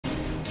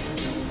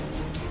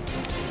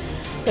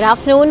Good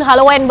afternoon,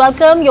 hello and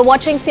welcome. You're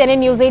watching CNN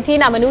News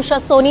 18. I'm Anusha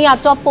Soni. Our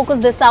top focus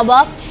this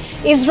hour.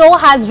 ISRO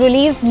has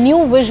released new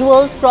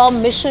visuals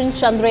from mission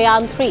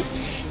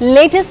Chandrayaan3.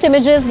 Latest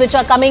images which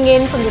are coming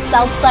in from the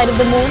south side of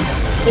the moon.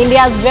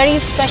 India's very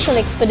special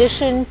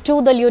expedition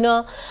to the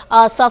lunar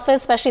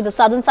surface, especially the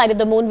southern side of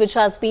the moon, which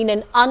has been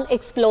an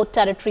unexplored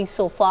territory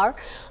so far.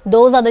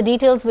 Those are the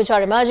details which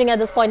are emerging at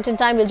this point in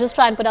time. We'll just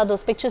try and put out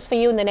those pictures for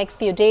you in the next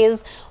few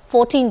days.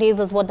 14 days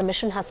is what the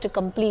mission has to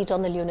complete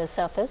on the lunar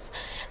surface.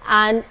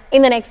 And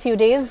in the next few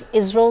days,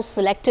 ISRO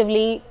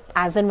selectively,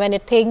 as and when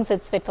it thinks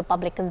it's fit for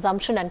public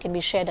consumption and can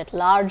be shared at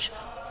large,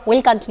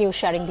 will continue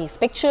sharing these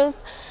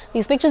pictures.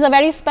 These pictures are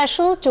very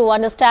special to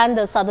understand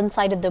the southern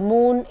side of the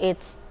moon,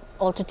 its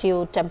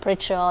altitude,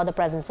 temperature, the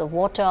presence of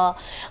water,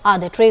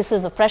 the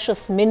traces of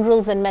precious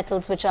minerals and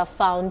metals which are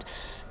found,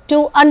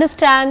 to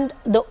understand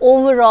the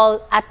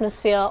overall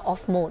atmosphere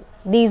of moon.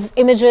 These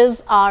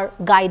images are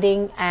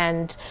guiding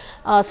and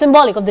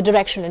symbolic of the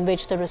direction in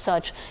which the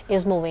research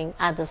is moving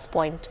at this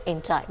point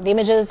in time. The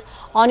images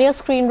on your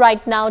screen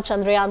right now,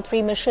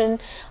 Chandrayaan3 mission,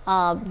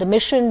 the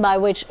mission by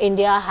which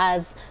India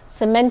has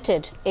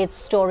cemented its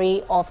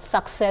story of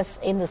success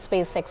in the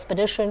space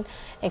expedition,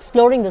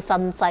 exploring the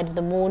southern side of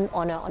the moon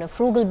on a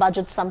frugal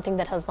budget, something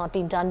that has not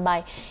been done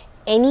by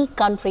any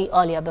country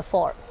earlier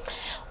before.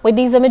 With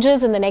these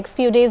images, in the next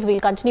few days, we'll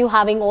continue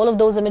having all of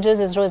those images.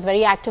 ISRO is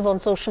very active on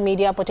social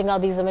media, putting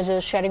out these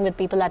images, sharing with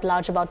people at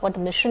large about what the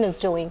mission is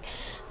doing.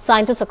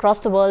 Scientists across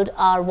the world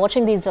are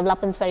watching these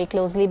developments very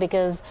closely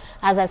because,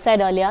 as I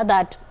said earlier,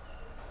 that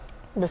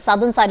the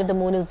southern side of the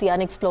moon is the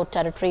unexplored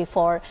territory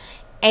for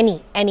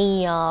any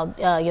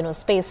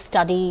space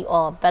study,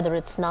 or whether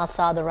it's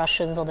NASA, the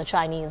Russians or the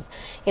Chinese.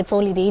 It's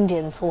only the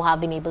Indians who have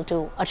been able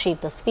to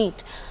achieve this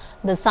feat.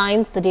 The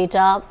science, the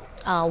data,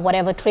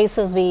 whatever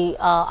traces we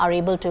are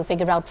able to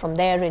figure out from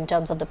there in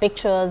terms of the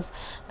pictures,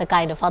 the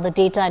kind of other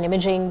data and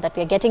imaging that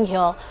we are getting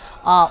here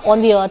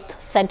on the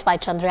Earth sent by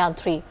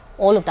Chandrayaan3,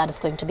 all of that is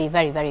going to be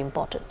very, very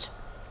important.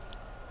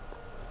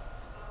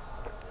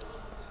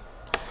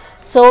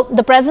 So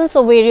the presence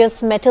of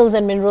various metals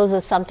and minerals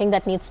is something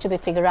that needs to be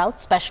figured out,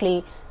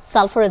 especially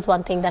sulphur is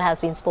one thing that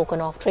has been spoken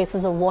of.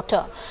 Traces of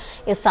water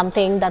is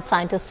something that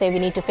scientists say we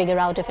need to figure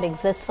out if it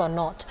exists or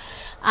not.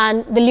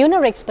 And the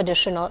lunar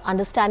expedition, or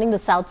understanding the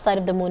south side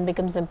of the moon,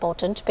 becomes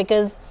important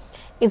because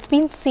it's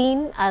been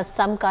seen as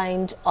some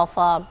kind of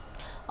a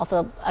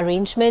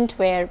arrangement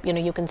where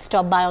you can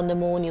stop by on the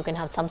moon, you can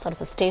have some sort of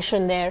a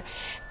station there,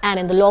 and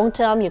in the long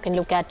term you can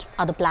look at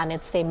other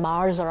planets, say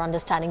Mars, or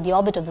understanding the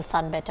orbit of the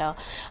sun better.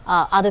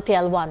 Aditya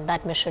L1,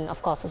 that mission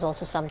of course is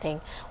also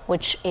something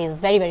which is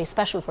very, very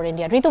special for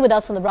India. Ritu with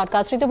us on the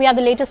broadcast. Ritu, we have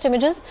the latest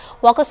images.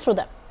 Walk us through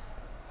them.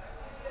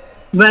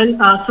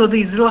 Well, so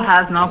the ISRO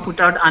has now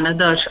put out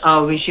another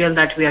visual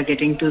that we are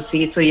getting to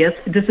see. So yes,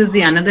 this is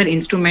the another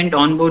instrument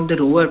on board the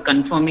rover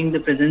confirming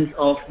the presence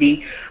of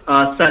the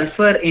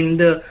sulphur in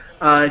the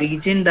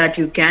region that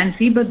you can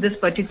see. But this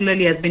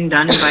particularly has been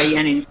done by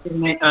an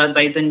instrument,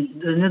 by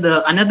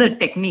the another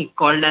technique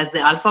called as the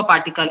alpha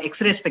particle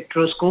X-ray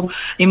spectroscope.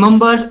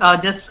 Remember,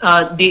 just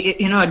a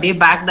day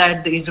back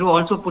that the ISRO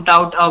also put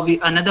out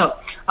another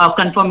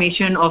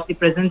confirmation of the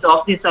presence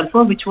of the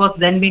sulphur, which was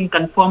then being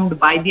confirmed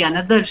by the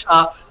another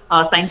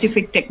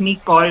scientific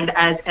technique called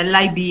as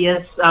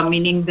LIBS,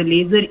 meaning the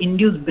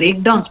laser-induced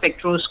breakdown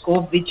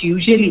spectroscope, which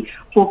usually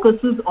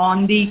focuses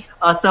on the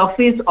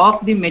surface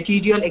of the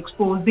material,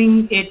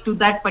 exposing it to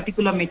that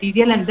particular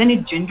material, and then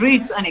it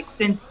generates an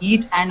extent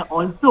heat and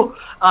also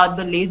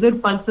the laser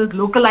pulses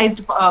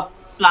localized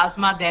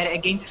plasma there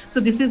again. So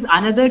this is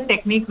another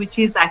technique which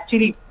is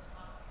actually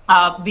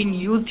being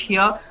used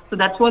here. So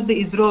that's what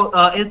the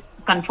ISRO is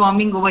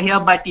confirming over here.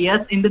 But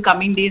yes, in the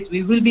coming days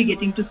we will be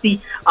getting to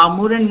see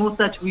more and more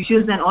such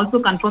visuals and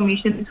also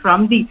confirmations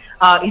from the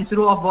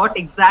ISRO of what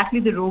exactly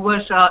the rover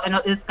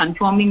is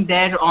confirming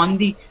there on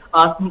the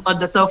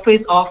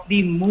surface of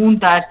the moon,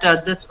 that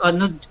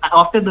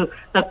after the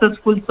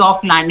successful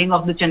soft landing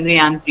of the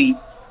Chandrayaan3.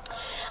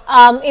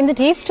 In the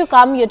days to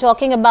come, you're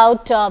talking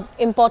about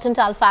important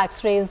alpha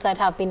X-rays that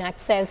have been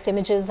accessed,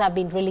 images have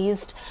been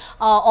released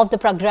of the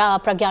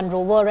Pragyan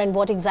rover and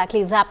what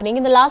exactly is happening.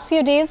 In the last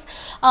few days,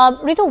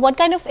 Ritu, what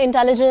kind of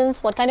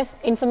intelligence, what kind of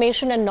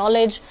information and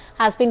knowledge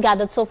has been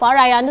gathered so far?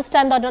 I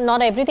understand that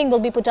not everything will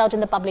be put out in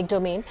the public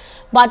domain,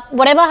 but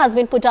whatever has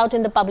been put out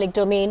in the public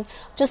domain,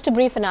 just a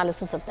brief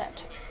analysis of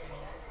that.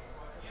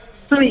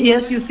 So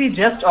yes, you see,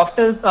 just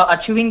after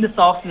achieving the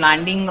soft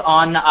landing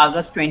on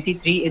August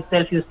 23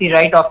 itself, you see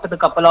right after the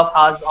couple of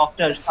hours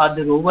after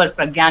the rover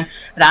Pragyan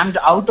ramped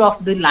out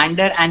of the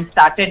lander and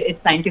started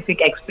its scientific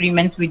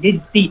experiments, we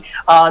did see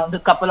the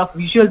couple of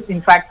visuals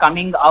in fact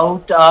coming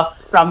out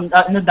from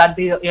that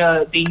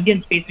the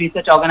Indian Space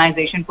Research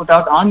Organization put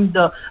out on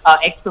the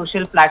X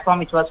social platform,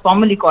 which was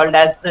formerly called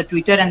as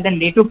Twitter, and then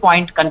later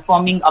point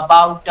confirming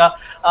about the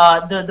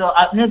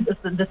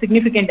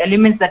significant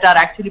elements that are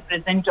actually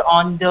present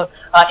on the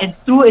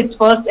through its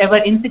first ever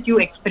in situ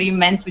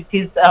experiments, which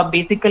is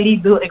basically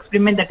the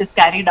experiment that is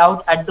carried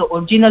out at the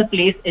original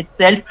place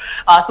itself.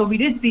 So we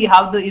did see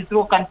how the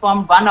ISRO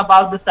confirmed one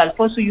about the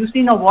sulfur. So you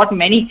see now what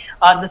many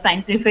the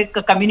scientific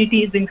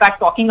community is in fact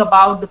talking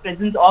about the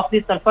presence of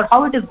this sulfur,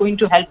 how it is going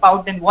to help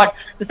out, and what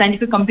the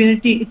scientific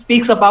community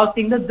speaks about,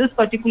 saying that this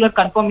particular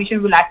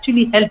confirmation will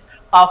actually help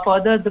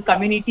further the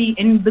community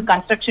in the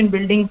construction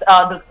buildings,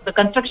 the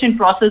construction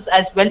process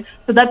as well.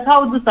 So that's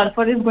how the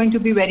sulfur is going to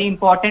be very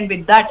important.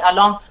 With that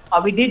along,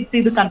 we did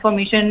see the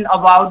confirmation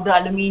about the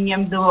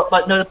aluminium,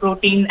 the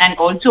protein, and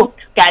also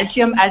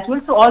calcium as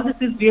well. So all this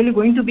is really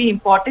going to be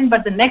important.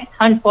 But the next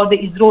hunt for the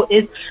ISRO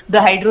is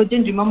the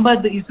hydrogen. Remember,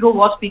 the ISRO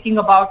was speaking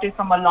about it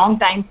from a long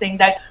time, saying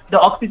that the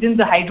oxygen,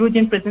 the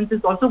hydrogen presence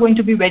is also going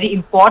to be very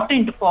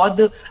important for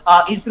the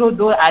ISRO.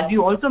 Though, as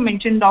you also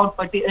mentioned out,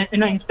 but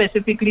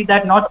specifically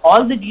that not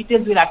all the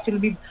details will actually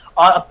be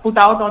put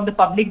out on the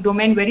public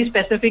domain. Very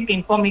specific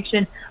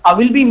information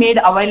will be made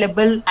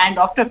available, and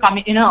after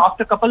coming,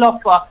 after a couple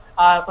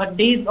of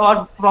days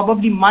or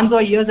probably months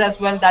or years as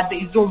well, that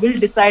the ISRO will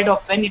decide of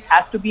when it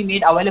has to be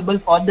made available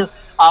for the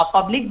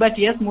public. But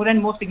yes, more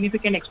and more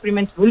significant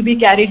experiments will be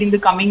carried in the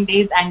coming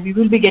days, and we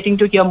will be getting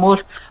to hear more,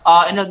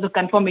 the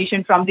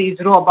confirmation from the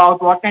ISRO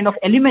about what kind of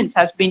elements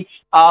has been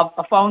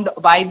found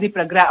by the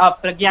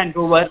Pragyan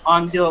rover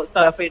on the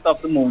surface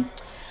of the moon.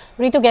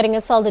 Ritu getting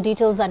us all the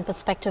details and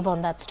perspective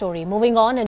on that story. Moving on.